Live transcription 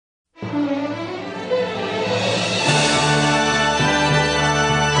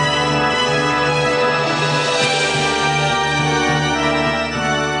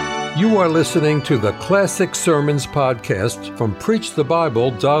are listening to the Classic Sermons podcast from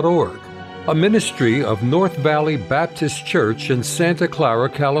PreachTheBible.org, a ministry of North Valley Baptist Church in Santa Clara,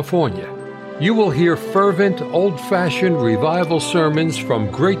 California. You will hear fervent, old-fashioned revival sermons from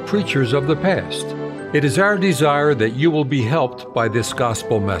great preachers of the past. It is our desire that you will be helped by this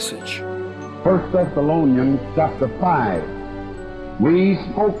gospel message. 1 Thessalonians chapter 5. We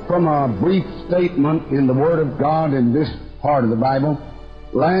spoke from a brief statement in the Word of God in this part of the Bible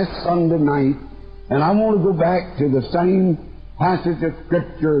last Sunday night, and I want to go back to the same passage of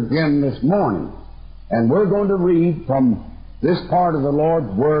Scripture again this morning. And we're going to read from this part of the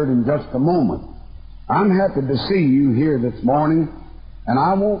Lord's Word in just a moment. I'm happy to see you here this morning, and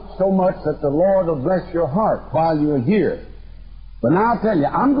I want so much that the Lord will bless your heart while you're here. But now I'll tell you,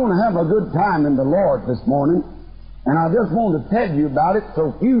 I'm going to have a good time in the Lord this morning, and I just want to tell you about it,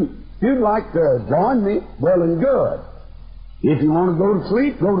 so if you'd like to join me, well and good. If you want to go to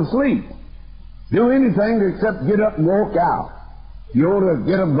sleep, go to sleep. Do anything except get up and walk out. If you want to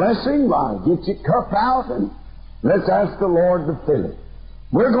get a blessing, why, get your cup out and let's ask the Lord to fill it.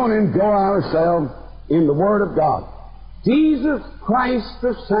 We're going to enjoy ourselves in the Word of God. Jesus Christ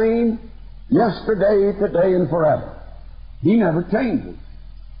the same yesterday, today, and forever. He never changes.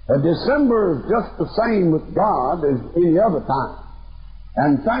 December is just the same with God as any other time.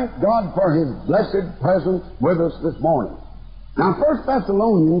 And thank God for His blessed presence with us this morning. Now, 1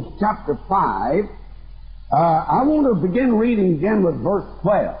 Thessalonians chapter 5, I want to begin reading again with verse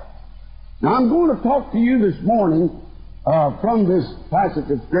 12. Now, I'm going to talk to you this morning from this passage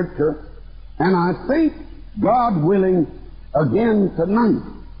of Scripture, and I think, God willing, again tonight,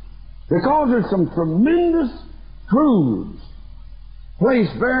 because there's some tremendous truths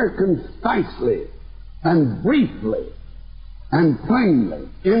placed very concisely and briefly and plainly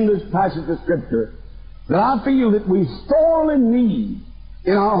in this passage of Scripture that I feel that we sorely need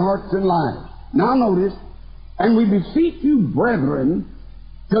in our hearts and lives. Now notice, and we beseech you, brethren,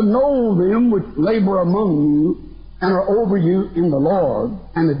 to know them which labor among you and are over you in the Lord,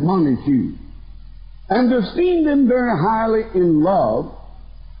 and admonish you, and to esteem them very highly in love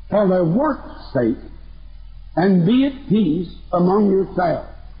for their work's sake, and be at peace among yourselves.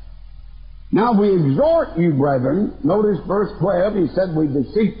 Now we exhort you, brethren, notice verse 12, he said we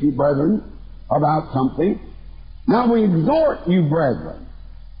beseech you, brethren, about something. Now we exhort you, brethren,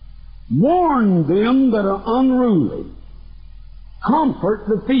 warn them that are unruly, comfort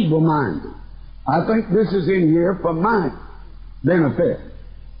the feeble-minded. I think this is in here for my benefit.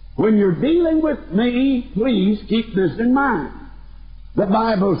 When you're dealing with me, please keep this in mind. The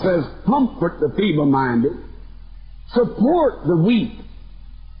Bible says, comfort the feeble-minded, support the weak,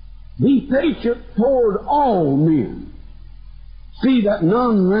 be patient toward all men. See that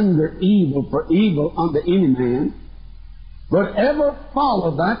none render evil for evil unto any man, but ever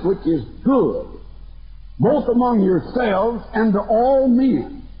follow that which is good, both among yourselves and to all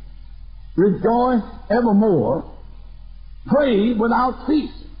men. Rejoice evermore, pray without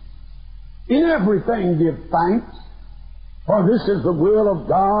ceasing. In everything give thanks, for this is the will of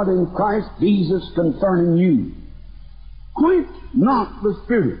God in Christ Jesus concerning you. Quench not the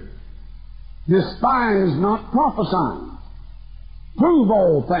Spirit, despise not prophesying. Prove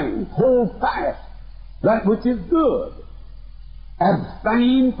all things, hold fast that which is good.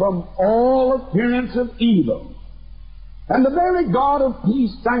 Abstain from all appearance of evil. And the very God of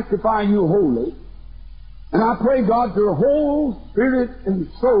peace sanctify you wholly. And I pray, God, your whole spirit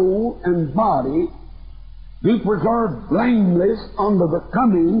and soul and body be preserved blameless unto the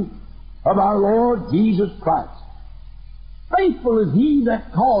coming of our Lord Jesus Christ. Faithful is He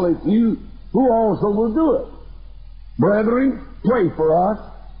that calleth you, who also will do it. Brethren, pray for us.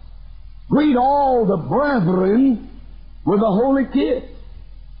 Greet all the brethren with a holy kiss.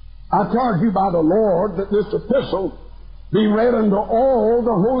 I charge you by the Lord that this epistle be read unto all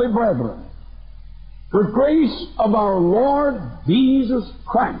the holy brethren. The grace of our Lord Jesus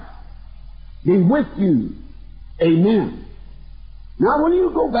Christ be with you. Amen. Now when you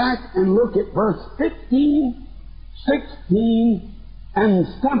go back and look at verse 15, 16, and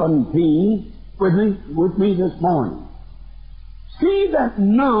 17 with me this morning. See that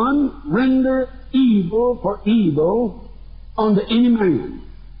none render evil for evil unto any man,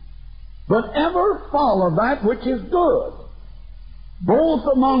 but ever follow that which is good, both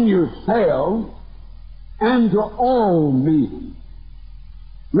among yourselves and to all men.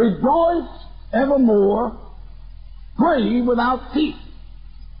 Rejoice evermore, pray without ceasing.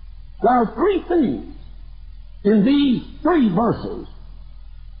 There are three things in these three verses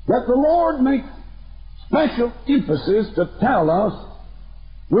that the Lord makes special emphasis to tell us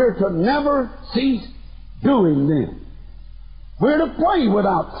we're to never cease doing them. We're to pray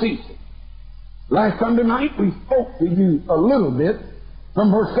without ceasing. Last Sunday night we spoke to you a little bit from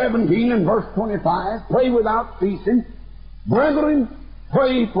verse 17 and verse 25. Pray without ceasing. Brethren,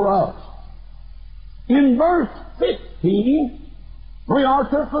 pray for us. In verse 15, we are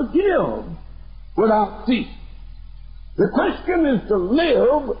to forgive without ceasing. The Christian is to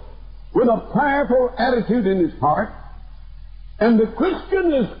live with a prayerful attitude in his heart, and the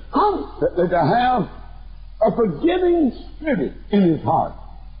Christian is constantly to have a forgiving spirit in his heart.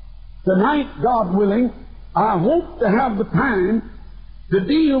 Tonight, God willing, I hope to have the time to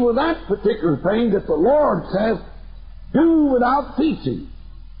deal with that particular thing that the Lord says, do without ceasing.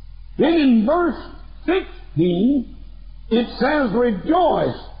 Then in verse 16, it says,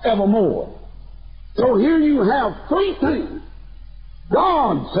 rejoice evermore. So here you have three things.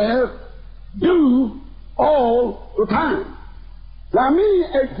 God says, do all the time. There are many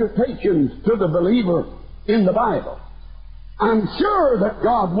exhortations to the believer in the Bible. I'm sure that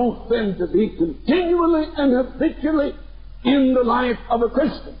God wants them to be continually and habitually in the life of a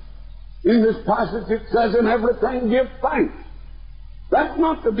Christian. In this passage it says, in everything give thanks. That's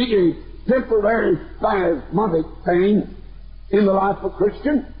not to be a temporary spasmodic thing in the life of a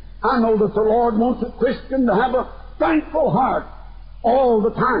Christian. I know that the Lord wants a Christian to have a thankful heart all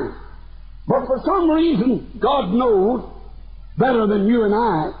the time. But for some reason, God knows better than you and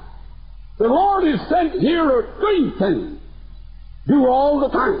I. The Lord has said here are three things. Do all the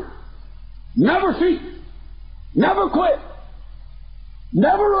time. Never cease. Never quit.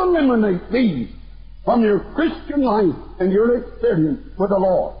 Never eliminate these from your Christian life and your experience with the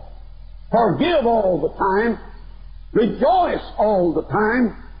Lord. Forgive all the time. Rejoice all the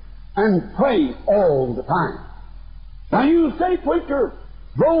time. And pray all the time. Now you say, preacher,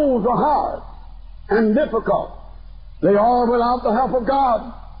 those are hard and difficult. They are without the help of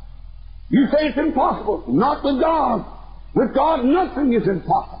God. You say it's impossible. Not with God. With God, nothing is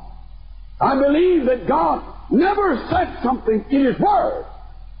impossible. I believe that God never said something in His Word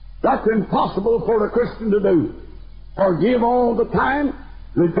that's impossible for a Christian to do. Forgive all the time,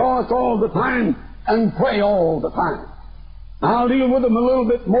 rejoice all the time, and pray all the time. I'll deal with them a little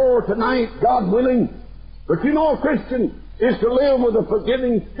bit more tonight, God willing. But you know, a Christian is to live with a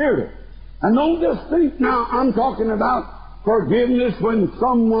forgiving spirit. And don't just think now I'm talking about forgiveness when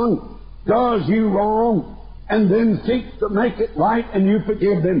someone does you wrong and then seeks to make it right and you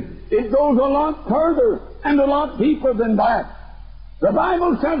forgive them. It goes a lot further and a lot deeper than that. The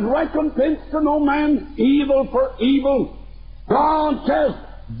Bible says, recompense to no man evil for evil. God says,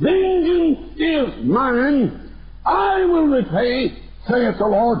 vengeance is mine. I will repay, saith the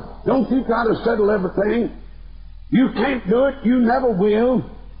Lord. Don't you try to settle everything. You can't do it. You never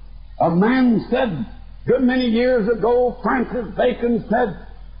will. A man said, good many years ago, Francis Bacon said,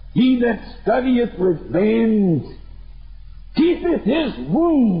 he that studieth revenge keepeth his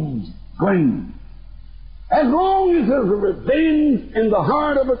wounds clean. As long as there's a revenge in the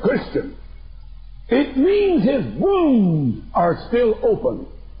heart of a Christian, it means his wounds are still open.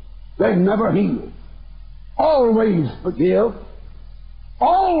 They've never healed. Always forgive.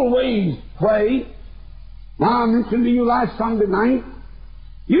 Always pray. Now, I mentioned to you last Sunday night,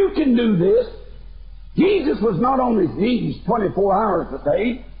 you can do this. Jesus was not on his knees 24 hours a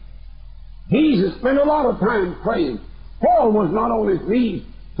day. Jesus spent a lot of time praying. Paul was not on his knees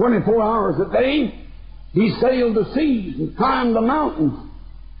 24 hours a day. He sailed the seas and climbed the mountains,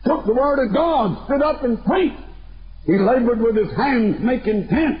 took the Word of God, stood up and preached. He labored with his hands making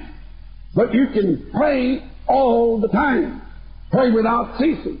tents. But you can pray all the time. Pray without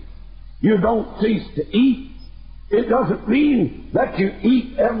ceasing. You don't cease to eat. It doesn't mean that you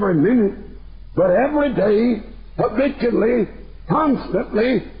eat every minute, but every day, habitually,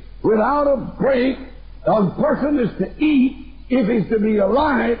 constantly, without a break. A person is to eat if he's to be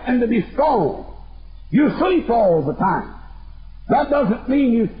alive and to be strong. You sleep all the time. That doesn't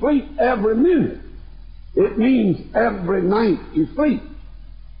mean you sleep every minute. It means every night you sleep.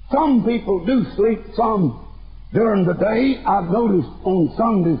 Some people do sleep some during the day. I've noticed on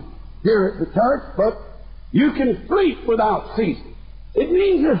Sundays here at the church, but you can sleep without ceasing. It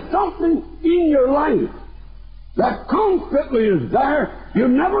means there's something in your life that constantly is there. You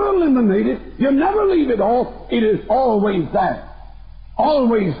never eliminate it. You never leave it off. It is always there.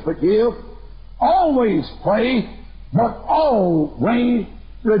 Always forgive. Always pray. But always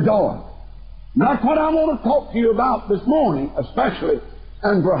rejoice. And that's what I want to talk to you about this morning, especially,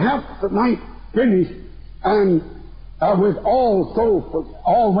 and perhaps tonight finish, and with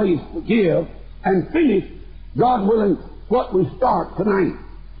always forgive, and finish, God willing, what we start tonight.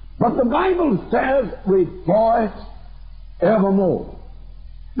 But the Bible says, rejoice evermore.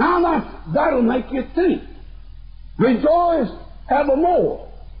 Now that'll make you think. Rejoice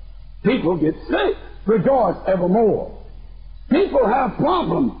evermore. People get sick. Rejoice evermore. People have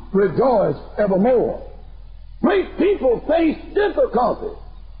problems. Rejoice evermore. Great people face difficulties.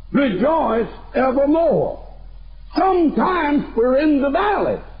 Rejoice evermore. Sometimes we're in the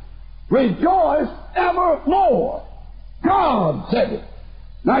valley. Rejoice evermore. God said it.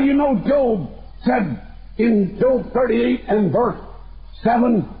 Now you know Job said in Job 38 and verse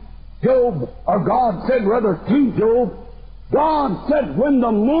 7, God said rather to Job, God said, when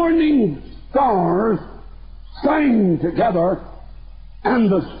the morning stars sang together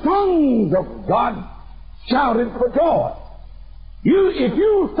and the sons of God shouted for joy. If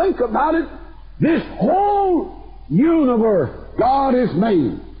you think about it, this whole universe God has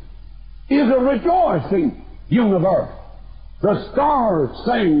made is a rejoicing universe. The stars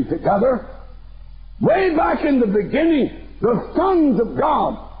sang together. Way back in the beginning, the sons of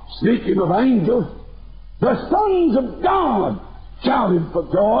God, speaking of angels, the sons of God shouted for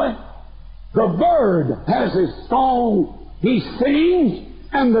joy. The bird has his song he sings,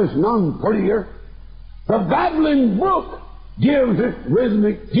 and there's none prettier. The babbling brook gives its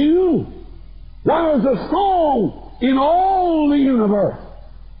rhythmic tune. There's a song in all the universe.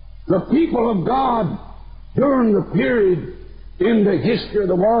 The people of God, during the period in the history of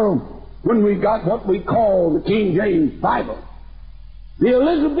the world when we got what we call the King James Bible, the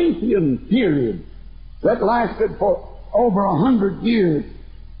Elizabethan period that lasted for over 100 years,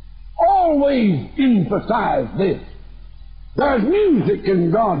 always emphasized this. There's music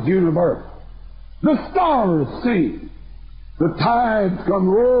in God's universe. The stars sing. The tides come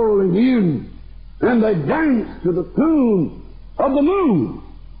rolling in, and they dance to the tune of the moon.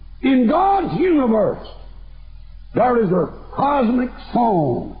 In God's universe, there is a cosmic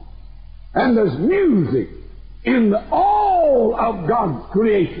song, and there's music in all of God's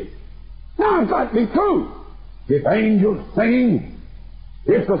creation. Now, if that be true, if angels sing,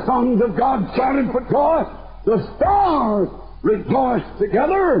 if the sons of God shouted for joy, the stars rejoice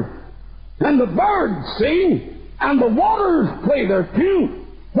together, and the birds sing, and the waters play their tune,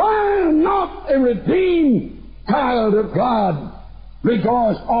 why not a redeemed child of God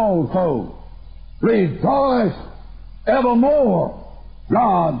rejoice also? Rejoice evermore,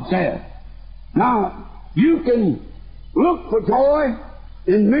 God said. Now, you can look for joy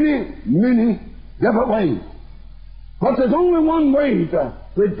in many, many different ways. But there's only one way to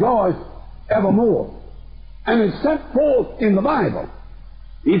rejoice evermore, and it's set forth in the Bible.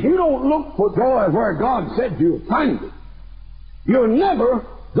 If you don't look for joy where God said you'll find it, you're never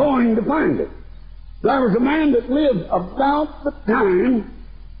going to find it. There was a man that lived about the time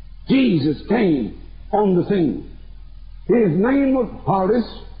Jesus came on the scene. His name was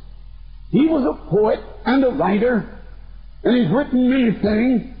Horace. He was a poet and a writer, and he's written many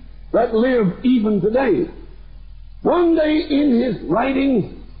things that live even today. One day in his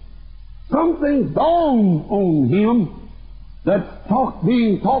writings, something dawned on him that's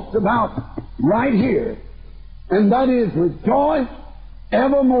being talked about right here, and that is rejoice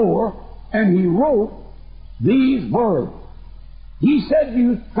evermore, and he wrote these words. He said,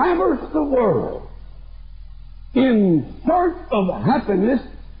 you traverse the world in search of happiness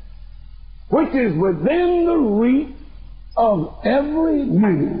which is within the reach of every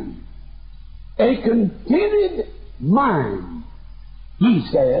man. A contented mind, he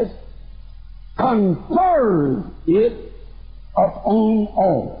says, confers it upon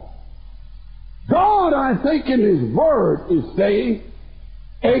all. God, I think, in His Word is saying,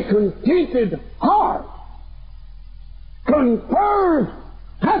 a contented heart confers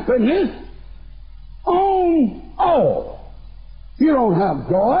happiness on all. If you don't have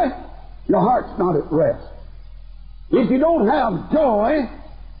joy, your heart's not at rest. If you don't have joy,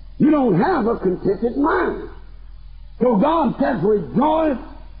 you don't have a contented mind. So God says, rejoice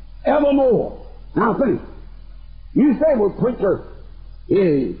evermore. Now think. You say, well, preacher,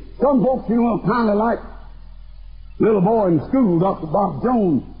 some folks, kind of like little boy in school, Dr. Bob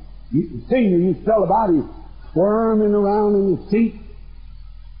Jones, senior, used to tell about him squirming around in his seat.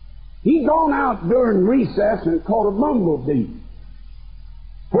 He'd gone out during recess and caught a bumblebee.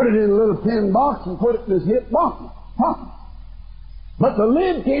 Put it in a little tin box and put it in his hip pocket. But the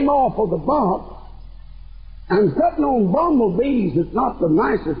lid came off of the box, and sitting on bumblebees is not the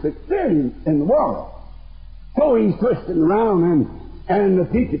nicest experience in the world. So he's twisting around, and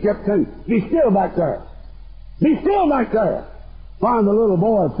the teacher kept saying, be still back there. Be still back there. Finally, the little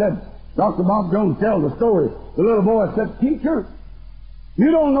boy said, Dr. Bob Jones tells the story. The little boy said, teacher,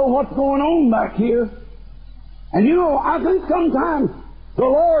 you don't know what's going on back here. And I think sometimes the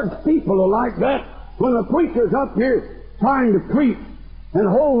Lord's people are like that when the preacher's up here trying to preach and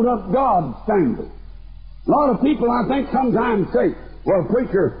hold up God's standard. A lot of people, I think, sometimes say, well,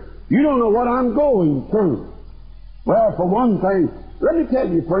 preacher, You don't know what I'm going through. Well, for one thing, let me tell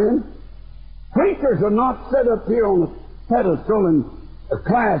you, friend, preachers are not set up here on a pedestal in a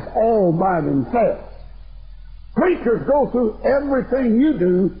class all by themselves. Preachers go through everything you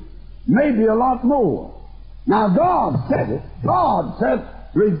do, maybe a lot more. Now, God said it. God said,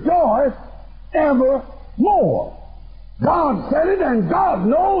 rejoice evermore. God said it, and God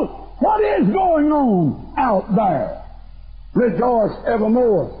knows what is going on out there. Rejoice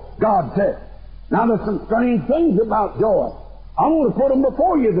evermore, God said. Now, there's some strange things about joy. I want to put them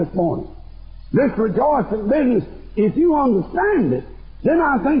before you this morning. This rejoicing business, if you understand it, then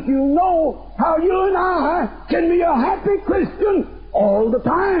I think you know how you and I can be a happy Christian all the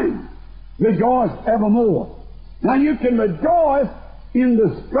time. Rejoice evermore. Now, you can rejoice in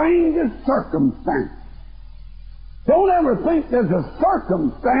the strangest circumstance. Don't ever think there's a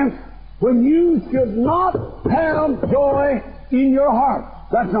circumstance when you should not have joy in your heart.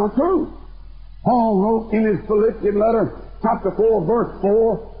 That's not true. Paul wrote in his Philippian letter, chapter 4, verse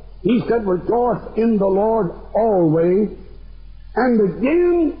 4, he said, rejoice in the Lord always. And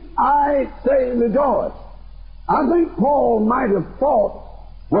again, I say rejoice. I think Paul might have thought,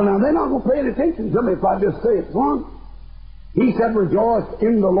 well, now they're not going to pay any attention to me if I just say it once. He said, rejoice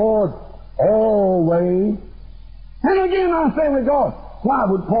in the Lord always. And again, I say rejoice. Why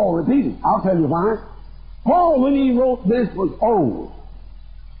would Paul repeat it? I'll tell you why. Paul, when he wrote this, was old.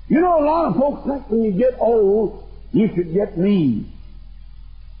 You know, a lot of folks think when you get old, you should get mean.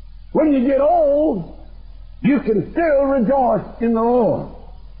 When you get old, you can still rejoice in the Lord.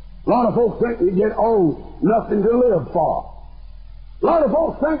 A lot of folks think when you get old, nothing to live for. A lot of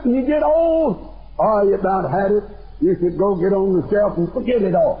folks think when you get old, oh, you about had it. You should go get on the shelf and forget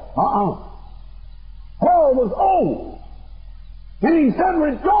it all. Paul was old. And he said,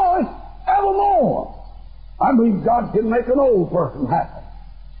 rejoice evermore. I believe God can make an old person happy.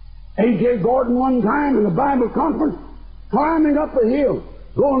 A.J. Gordon one time in a Bible conference, climbing up a hill,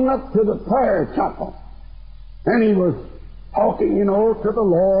 going up to the prayer chapel. And he was talking, to the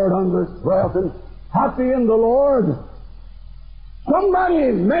Lord under his breath and happy in the Lord.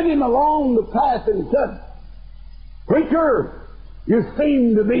 Somebody met him along the path and said, preacher, you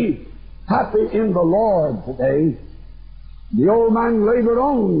seem to be happy in the Lord today. The old man labored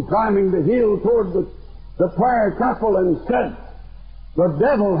on, climbing the hill toward the prayer chapel and said, the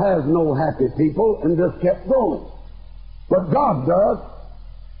devil has no happy people, and just kept going. But God does.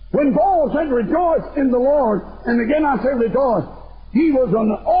 When Paul said, rejoice in the Lord, and again I say rejoice, he was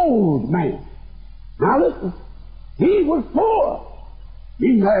an old man. Now listen, he was poor. He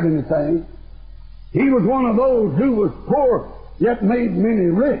didn't have anything. He was one of those who was poor, yet made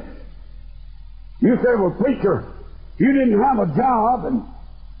many rich. You say, well, preacher, you didn't have a job, and,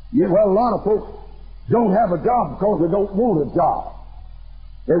 well, a lot of folks don't have a job because they don't want a job.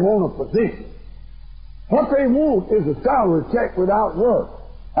 They want a position. What they want is a salary check without work.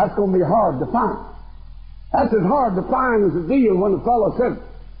 That's going to be hard to find. That's as hard to find as a deal when a fellow says,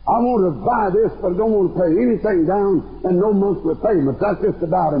 I want to buy this, but I don't want to pay anything down and no monthly payments. That's just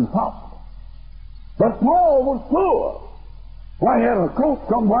about impossible. But Paul was poor. Well, he had a coat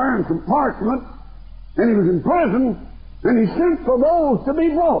somewhere and some parchment, and he was in prison, and he sent for those to be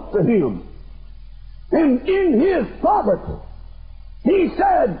brought to him. And in his poverty, he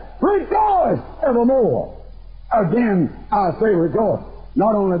said, rejoice evermore. Again, I say rejoice.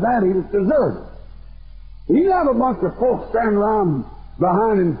 Not only that, he was deserted. He didn't have a bunch of folks standing around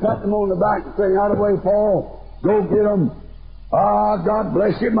behind him, patting him on the back and saying, out of the way, Paul, go get him. Ah, God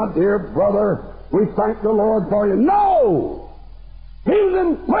bless you, my dear brother. We thank the Lord for you. No! He was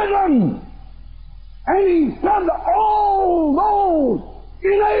in prison. And he said, all those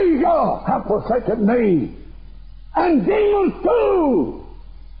in Asia have forsaken me. And demons too.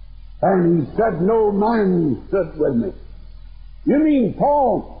 And he said, no man stood with me. You mean,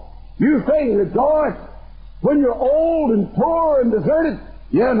 Paul, you say rejoice when you're old and poor and deserted?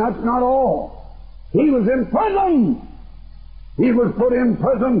 Yeah, that's not all. He was in prison. He was put in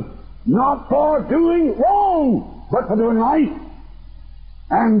prison not for doing wrong, but for doing right.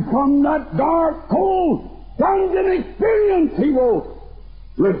 And from that dark, cold dungeon experience, he wrote,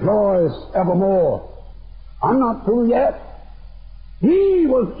 rejoice evermore. I'm not through yet. He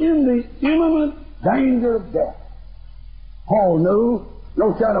was in the imminent danger of death. Paul knew,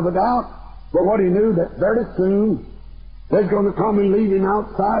 no shadow of a doubt, but what he knew that very soon they're going to come and lead him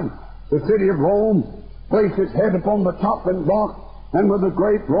outside the city of Rome, place his head upon the toppling block, and with a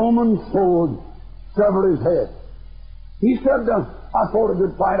great Roman sword sever his head. He said, I fought a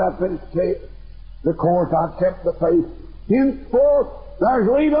good fight, I finished the course, I kept the faith. Henceforth, there's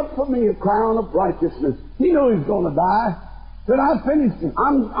laid up for me a crown of righteousness. He knew he was going to die. that I finished it.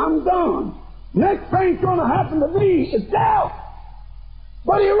 I'm done. Next thing's going to happen to me is death.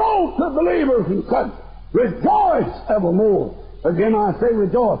 But he wrote to believers and said, rejoice evermore. Again, I say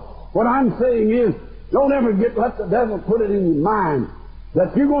rejoice. What I'm saying is, don't ever let the devil put it in your mind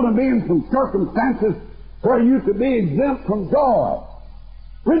that you're going to be in some circumstances where you could be exempt from joy.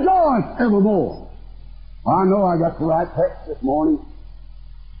 Rejoice evermore. I know I got the right text this morning.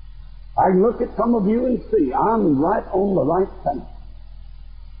 I can look at some of you and see I'm right on the right thing.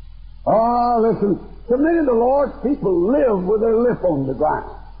 Oh, listen, to many of the Lord's people live with their lip on the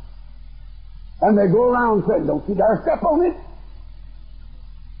ground. And they go around saying, don't you dare step on it.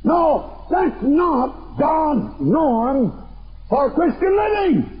 No, that's not God's norm for Christian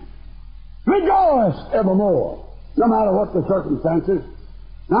living. Rejoice evermore, no matter what the circumstances.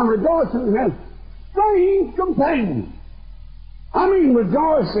 Now, rejoicing has strange companions. I mean,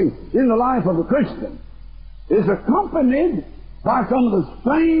 rejoicing in the life of a Christian is accompanied by some of the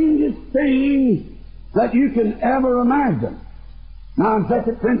strangest things that you can ever imagine. Now, in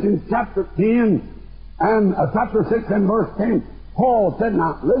 2 Corinthians chapter 10 and chapter 6 and verse 10, Paul said,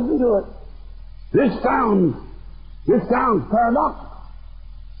 now, listen to it. This sounds paradoxical.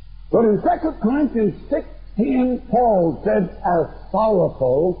 But in 2 Corinthians 6:10, Paul said, as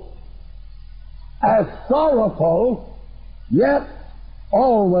sorrowful, yet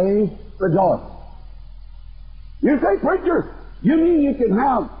always rejoicing. You say, preacher, you mean you can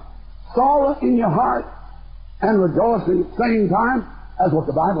have sorrow in your heart and rejoicing at the same time? That's what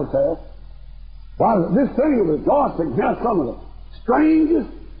the Bible says. Well, this thing of rejoicing has some of the strangest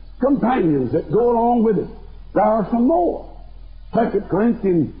companions that go along with it. There are some more. 2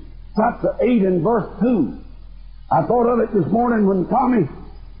 Corinthians chapter 8 and verse 2. I thought of it this morning when Tommy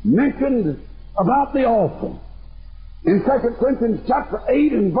mentioned about the offering. In 2 Corinthians chapter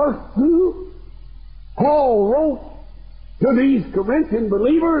 8 and verse 2, Paul wrote to these Corinthian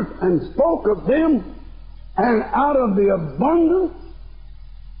believers and spoke of them, and out of the abundance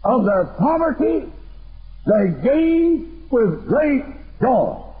of their poverty, they gave with great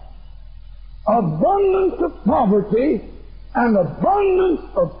joy. Abundance of poverty and abundance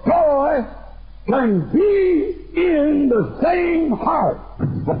of joy can be in the same heart.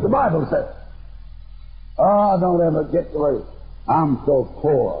 What the Bible says. Oh, don't ever get to where I'm so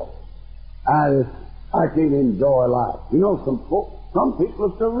poor. I can't enjoy life. You know, some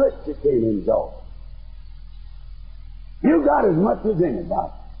people are so rich they can't enjoy. You got as much as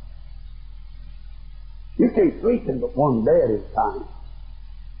anybody. You can't sleep in but one bed at a time.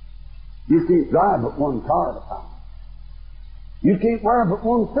 You can't drive but one car at a time. You can't wear but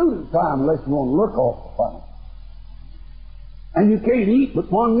one suit at a time unless you want to look awful funny. And you can't eat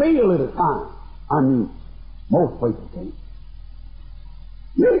but one meal at a time. I mean, most people can't.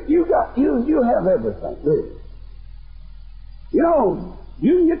 You have everything, really. You know,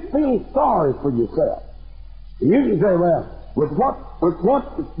 you can get to feel sorry for yourself. And you can say, well, with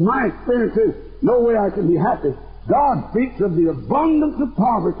what my experience is, no way I can be happy. God speaks of the abundance of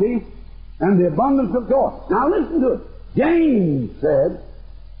poverty and the abundance of joy. Now listen to it. James said,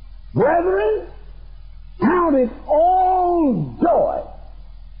 brethren, count it all joy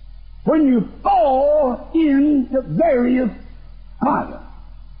when you fall into various trials.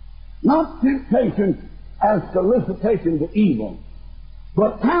 Not temptation as solicitation to evil,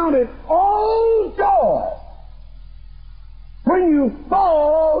 but count it all joy when you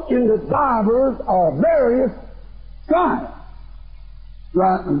fall into divers or various trials.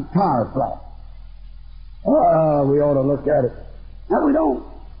 Right in tire flat. We ought to look at it. Now we don't.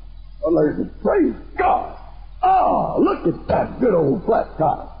 Well, listen, praise God. Oh, look at that good old flat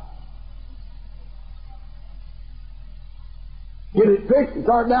tire. Get it fixed and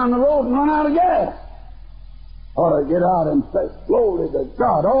start down the road and run out of gas. Ought to get out and say, glory to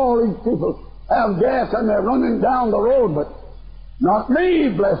God. All these people have gas and they're running down the road, but not me,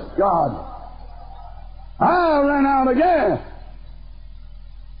 bless God. I ran out of gas.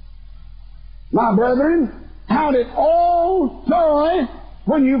 My brethren, count it all joy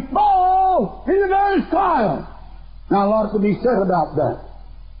when you fall into various trials. Now, a lot could be said about that.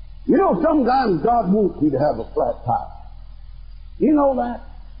 You know, sometimes God wants you to have a flat tire. You know that?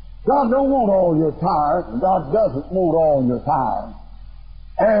 God don't want all your tires, and God doesn't want all your tires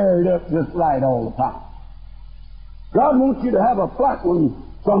aired up just right all the time. God wants you to have a flat one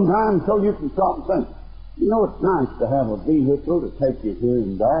sometimes so you can stop and think, you know, it's nice to have a vehicle to take you here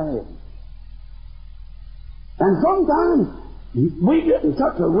and there. And sometimes we get in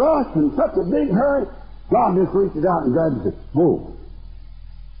such a rush and such a big hurry, God just reaches out and grabs us. Whoa.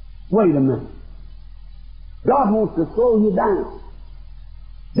 Wait a minute. God wants to slow you down.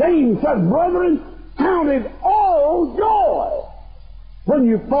 James said, brethren, count it all know joy when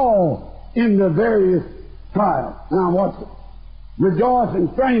you fall into various trials. Now watch it. Rejoice in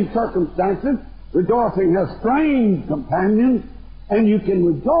strange circumstances. Rejoicing has strange companions. And you can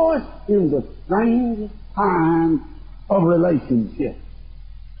rejoice in the strange times of relationships.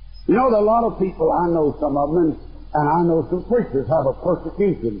 You know, there are a lot of people, I know some of them, and I know some preachers have a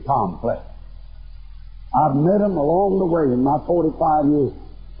persecution complex. I've met them along the way in my 45 years.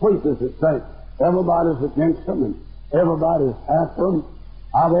 Preachers that say everybody's against them and everybody's after them.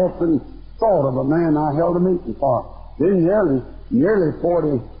 I've often thought of a man I held a meeting for. Then nearly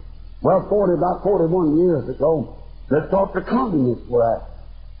 41 years ago, that thought the communists were at.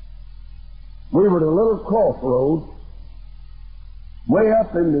 We were at a little crossroads way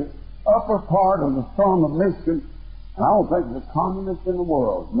up in the upper part of the thumb of Michigan, and I don't think the communists in the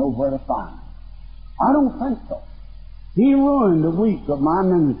world know where to find him. I don't think so. He ruined a week of my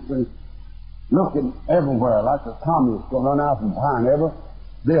ministry looking everywhere like the communists going to run out from behind every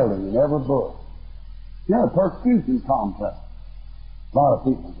building and every bush. Yeah, a persecution complex. A lot of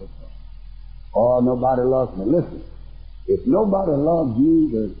people would say, oh, nobody loves me. Listen, if nobody loves you,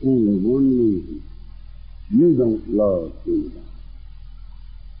 there's only one reason. You don't love anybody.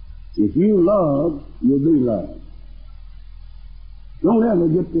 If you love, you'll be loved. Don't ever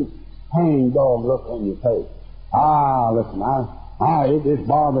get this hang-dog look on your face. Listen, it just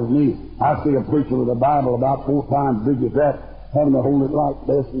bothers me. I see a preacher with a Bible about 4 times big as that, having to hold it like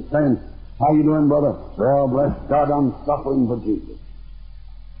this and saying, how you doing, brother? Well, bless God, I'm suffering for Jesus.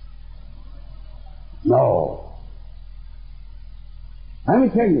 No. Let me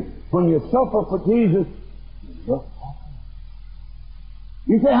tell you, when you suffer for Jesus,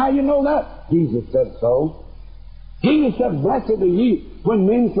 you say, how you know that? Jesus said so. Jesus said, blessed are ye when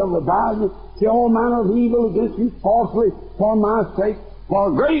men shall revile you, say all manner of evil against you falsely for my sake, for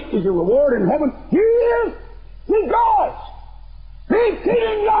great is your reward in heaven. Here he is. Rejoice. Be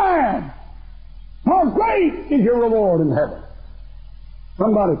exceeding glad, for great is your reward in heaven.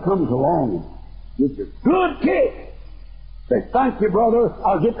 Somebody comes along and gives you a good kick. Say, thank you, brother.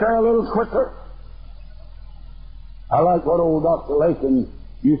 I'll get there a little quicker. I like what old Dr. Lakin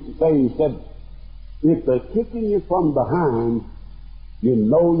used to say. He said, if they're kicking you from behind, you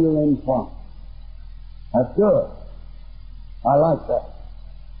know you're in front. That's good. I like that.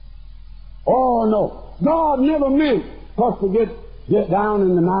 Oh, no. God never meant us to get down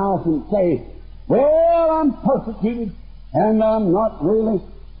in the mouth and say, well, I'm persecuted and I'm not really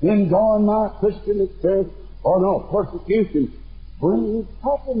enjoying my Christian experience. Oh, no. Persecution brings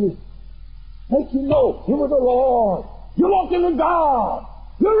happiness. Make you know you're with the Lord. You're walking with God.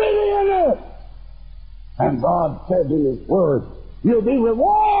 You're really in it. And God said in His Word, you'll be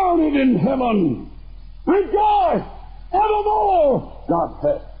rewarded in heaven. Rejoice evermore, God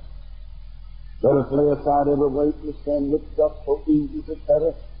said. Let us lay aside every weight and sin which doth so easily beset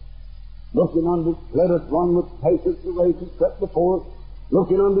us. Let us run with patience the race that's set before us.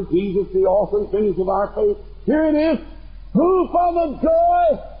 Looking unto Jesus, the author and finisher of our faith. Here it is. Who for the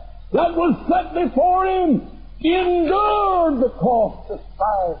joy that was set before Him endured the cross,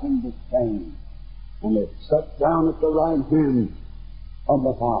 despising the shame, and is set down at the right hand of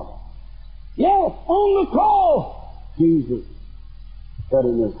the Father. Yes, on the cross, Jesus said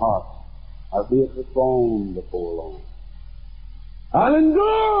in His heart, I'll be at the throne before long. I'll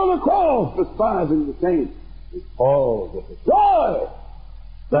endure the cross, despising the shame, because of the joy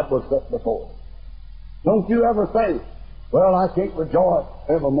that was set before Him. Don't you ever think, well, I can't rejoice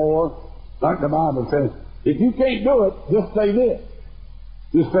evermore, like the Bible says. If you can't do it, just say this.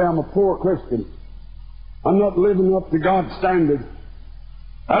 Just say, I'm a poor Christian. I'm not living up to God's standard.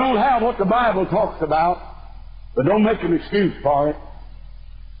 I don't have what the Bible talks about, but don't make an excuse for it.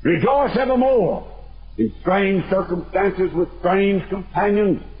 Rejoice evermore in strange circumstances with strange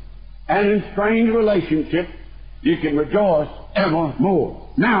companions and in strange relationships. You can rejoice evermore.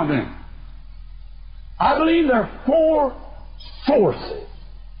 Now then, I believe there are 4 sources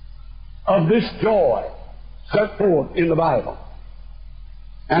of this joy set forth in the Bible.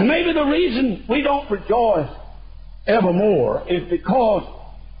 And maybe the reason we don't rejoice evermore is because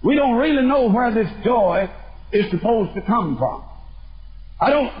we don't really know where this joy is supposed to come from. I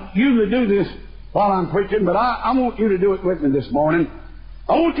don't usually do this while I'm preaching, but I want you to do it with me this morning.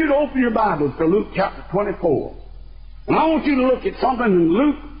 I want you to open your Bibles to Luke chapter 24. And I want you to look at something in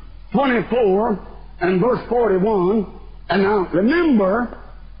Luke 24 and verse 41. And now remember,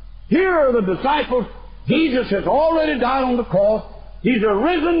 here are the disciples. Jesus has already died on the cross. He's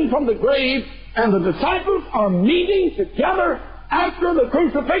arisen from the grave, and the disciples are meeting together after the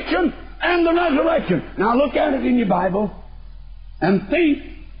crucifixion and the resurrection. Now look at it in your Bible and think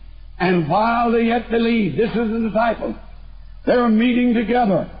And while they yet believed, this is the disciples, they were meeting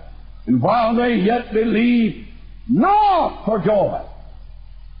together. And while they yet believed, not for joy.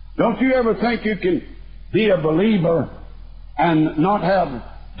 Don't you ever think you can be a believer and not have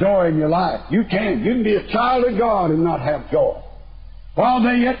joy in your life? You can. You can be a child of God and not have joy. While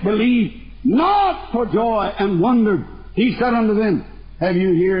they yet believed, not for joy, and wondered, he said unto them, have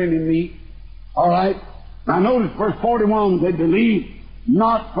you here any meat? All right. Now notice verse 41, they believed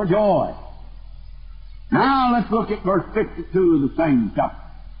not for joy. Now let's look at verse 52 of the same chapter.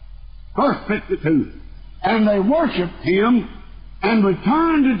 Verse 52. And they worshipped him and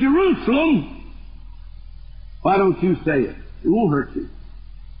returned to Jerusalem. Why don't you say it? It won't hurt you.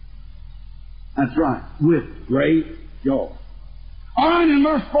 That's right. With great joy. All right, in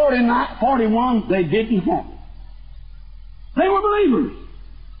verse 41, they didn't have it. They were believers.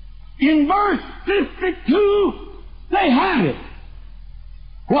 In verse 52, they had it.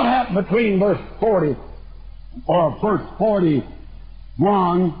 What happened between verse 40, or verse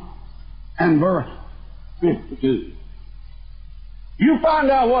 41 and verse 52? You find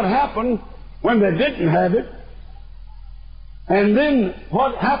out what happened when they didn't have it, and then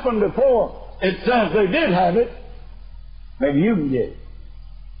what happened before it says they did have it. Maybe you can get it.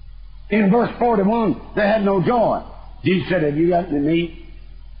 In verse 41, they had no joy. Jesus said, have you got any meat?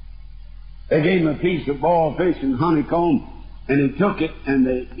 They gave him a piece of boiled fish and honeycomb, and he took it, and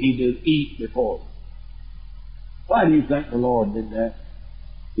he did eat before them. Why do you think the Lord did that?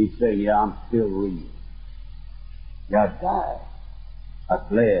 He'd say, yeah, I'm still real. Yeah, I died. I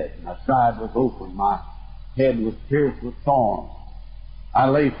bled. My side was open. My head was pierced with thorns. I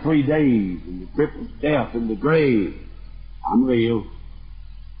lay 3 days in the grip of death in the grave. I'm real.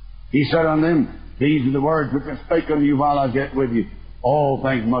 He said unto them, these are the words which I spake unto you while I was yet with you. All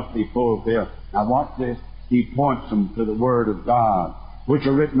things must be fulfilled. Now watch this. He points them to the Word of God, which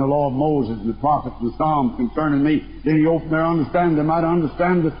are written in the law of Moses and the prophets and the Psalms concerning me. Then he opened their understanding. They might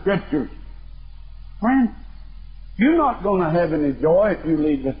understand the Scriptures. Friend, you're not going to have any joy if you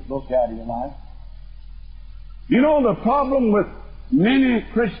leave this book out of your life. You know the problem with many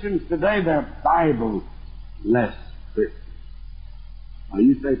Christians today, they're Bible-less Christians. Now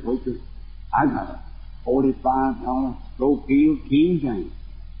you say, preacher, I got a $45 Schofield King James.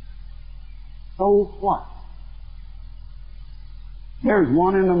 So what? There's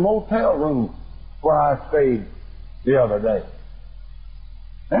one in the motel room where I stayed the other day.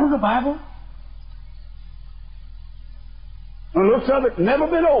 There's a Bible. The looks of it never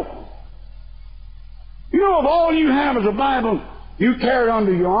been opened. You know, if all you have is a Bible you carry it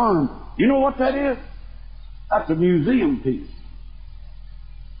under your arm, you know what that is? That's a museum piece.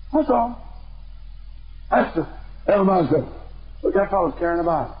 That's all. Everybody says, look, that fellow's carrying a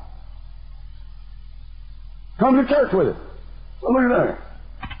Bible. Come to church with it. Well, look at there.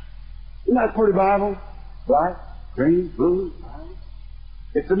 Isn't that a pretty Bible? Black, green, blue, right?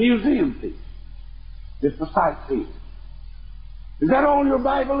 It's a museum piece. It's a sightseeing. Is that all your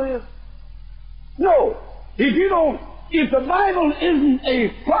Bible is? No. If the Bible isn't a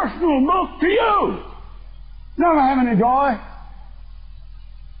personal book to you, you're not going to have any joy.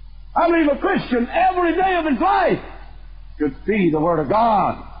 I believe a Christian every day of his life should see the Word of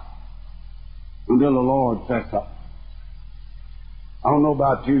God until the Lord sets up. I don't know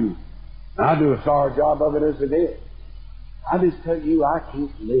about you, and I do a sorry job of it as it is. I just tell you, I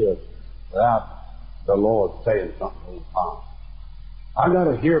can't live without the Lord saying something all the time. I've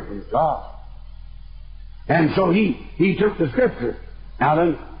got to hear from God. And so he took the Scripture. Now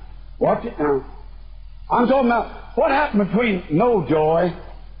then, watch it now. I'm talking about what happened between no joy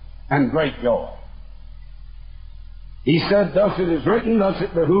and great joy. He said, thus it is written, thus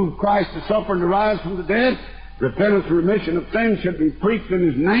it behooved Christ to suffer and to rise from the dead. Repentance and remission of sins should be preached in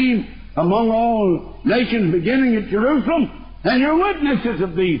His name among all nations, beginning at Jerusalem, and you're witnesses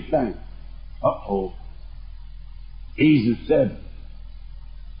of these things. Uh-oh. Jesus said,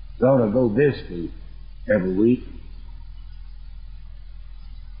 you ought to go this week, every week.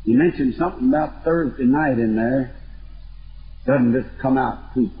 He mentioned something about Thursday night in there. Doesn't just come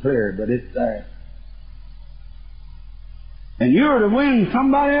out too clear, but it's there. And you're to win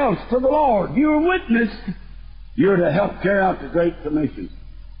somebody else to the Lord. You're a witness. You're to help carry out the Great Commission.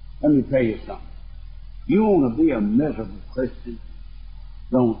 Let me tell you something. You want to be a miserable Christian?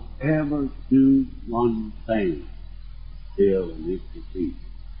 Don't ever do one thing till an empty peace.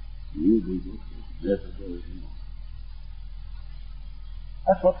 You'll be just as miserable as you want.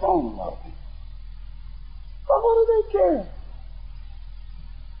 That's what's wrong with a lot of people. But what do they care?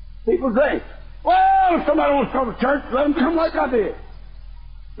 People say, well, if somebody wants to come to church, let them come like I did.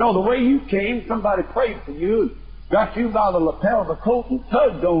 No, the way you came, somebody prayed for you, got you by the lapel of the coat and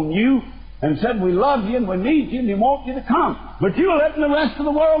tugged on you and said, we love you and we need you and we want you to come. But you're letting the rest of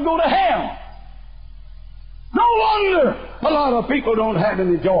the world go to hell. No wonder a lot of people don't have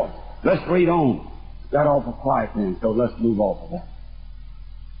any joy. Let's read on. Got awful quiet then, so let's move off of that.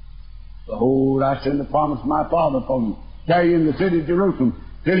 Behold, I send the promise of my Father upon you. Carry you in the city of Jerusalem,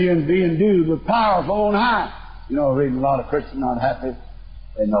 till you be endued with power from on high. You know, reading a lot of Christians not happy.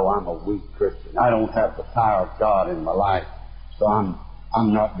 They know I'm a weak Christian. I don't have the power of God in my life, so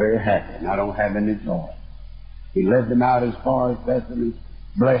I'm not very happy, and I don't have any joy. He led them out as far as Bethany,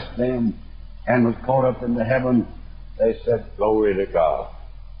 blessed them, and was caught up into heaven. They said, glory to God.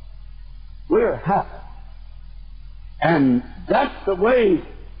 We're happy. And that's the way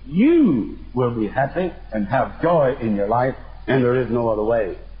you will be happy and have joy in your life, and there is no other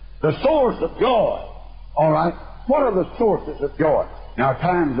way. The source of joy. All right? What are the sources of joy? Now,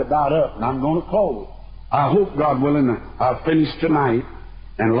 time's about up, and I'm going to close. I hope, God willing, I'll finish tonight,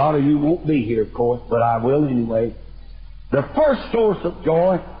 and a lot of you won't be here, of course, but I will anyway. The first source of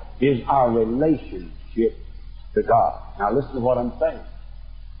joy is our relationship to God. Now, listen to what I'm saying.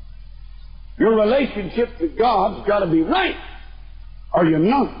 Your relationship to God's got to be right, or you're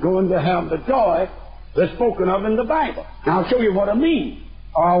not going to have the joy that's spoken of in the Bible. Now, I'll show you what I mean,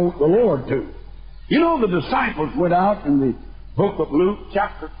 or I want the Lord to. You know, the disciples went out in the book of Luke,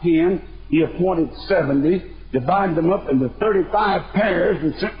 chapter 10. He appointed 70, divided them up into 35 pairs,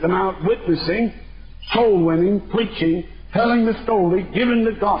 and sent them out witnessing, soul winning, preaching, telling the story, giving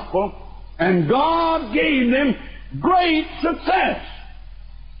the gospel, and God gave them great success.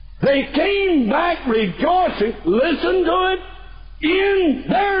 They came back rejoicing, listen to it, in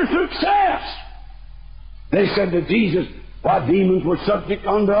their success. They said to Jesus, why, demons were subject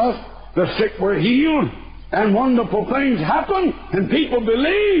unto us, the sick were healed, and wonderful things happened, and people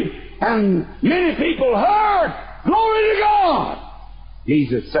believed, and many people heard. Glory to God!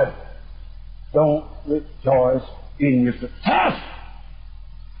 Jesus said, don't rejoice in your success.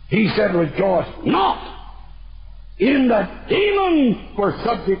 He said, rejoice not in that demons were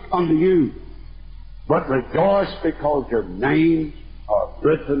subject unto you, but rejoice because your names are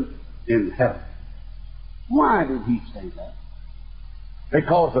written in heaven. Why did he say that?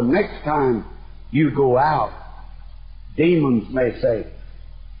 Because the next time you go out, demons may say,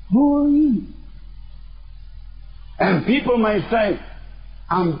 who are you? And people may say,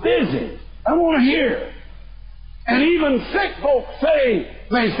 I'm busy. I want to hear. And even sick folks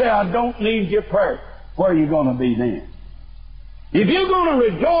may say, I don't need your prayer. Where are you going to be then? If you're going to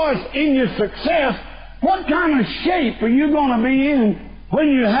rejoice in your success, what kind of shape are you going to be in when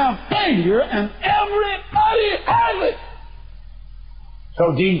you have failure and everybody has it?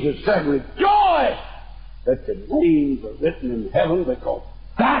 So Jesus said, rejoice that the names are written in heaven, because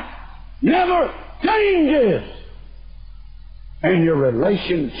that never changes. And your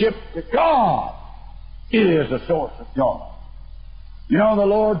relationship to God is a source of joy. You know, the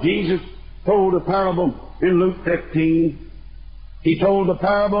Lord Jesus told a parable in Luke 15. He told the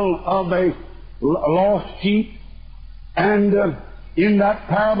parable of a lost sheep. And in that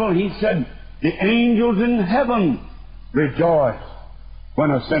parable, he said, the angels in heaven rejoice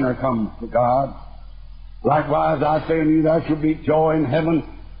when a sinner comes to God. Likewise, I say unto you, there shall be joy in heaven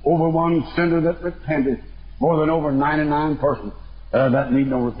over one sinner that repenteth, more than over 99 persons that need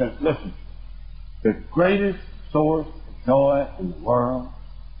no repentance. Listen, the greatest source of joy in the world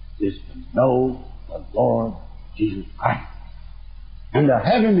is to know the Lord Jesus Christ, and to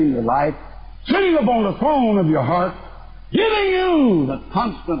have Him in your life, sitting upon the throne of your heart, giving you the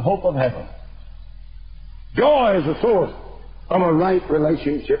constant hope of heaven. Joy is the source of a right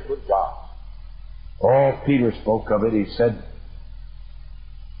relationship with God. Oh, Peter spoke of it. He said,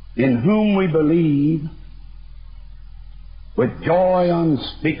 in whom we believe with joy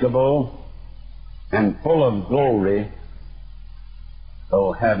unspeakable and full of glory,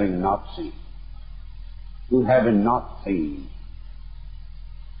 though having not seen. Who having not seen,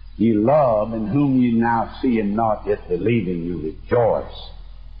 ye love, in whom ye now see and not yet believing, you rejoice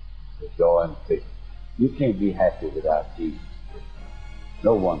with joy unspeakable. You can't be happy without Jesus.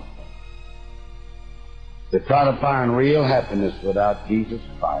 No one can. To try to find real happiness without Jesus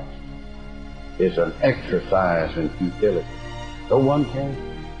Christ is an exercise in futility. No one can.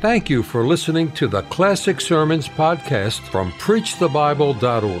 Thank you for listening to the Classic Sermons podcast from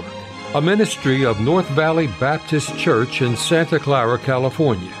PreachTheBible.org, a ministry of North Valley Baptist Church in Santa Clara,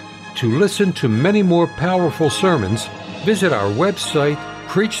 California. To listen to many more powerful sermons, visit our website,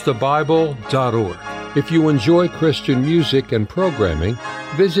 PreachTheBible.org. If you enjoy Christian music and programming,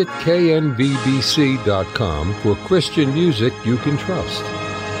 visit knvbc.com for Christian music you can trust.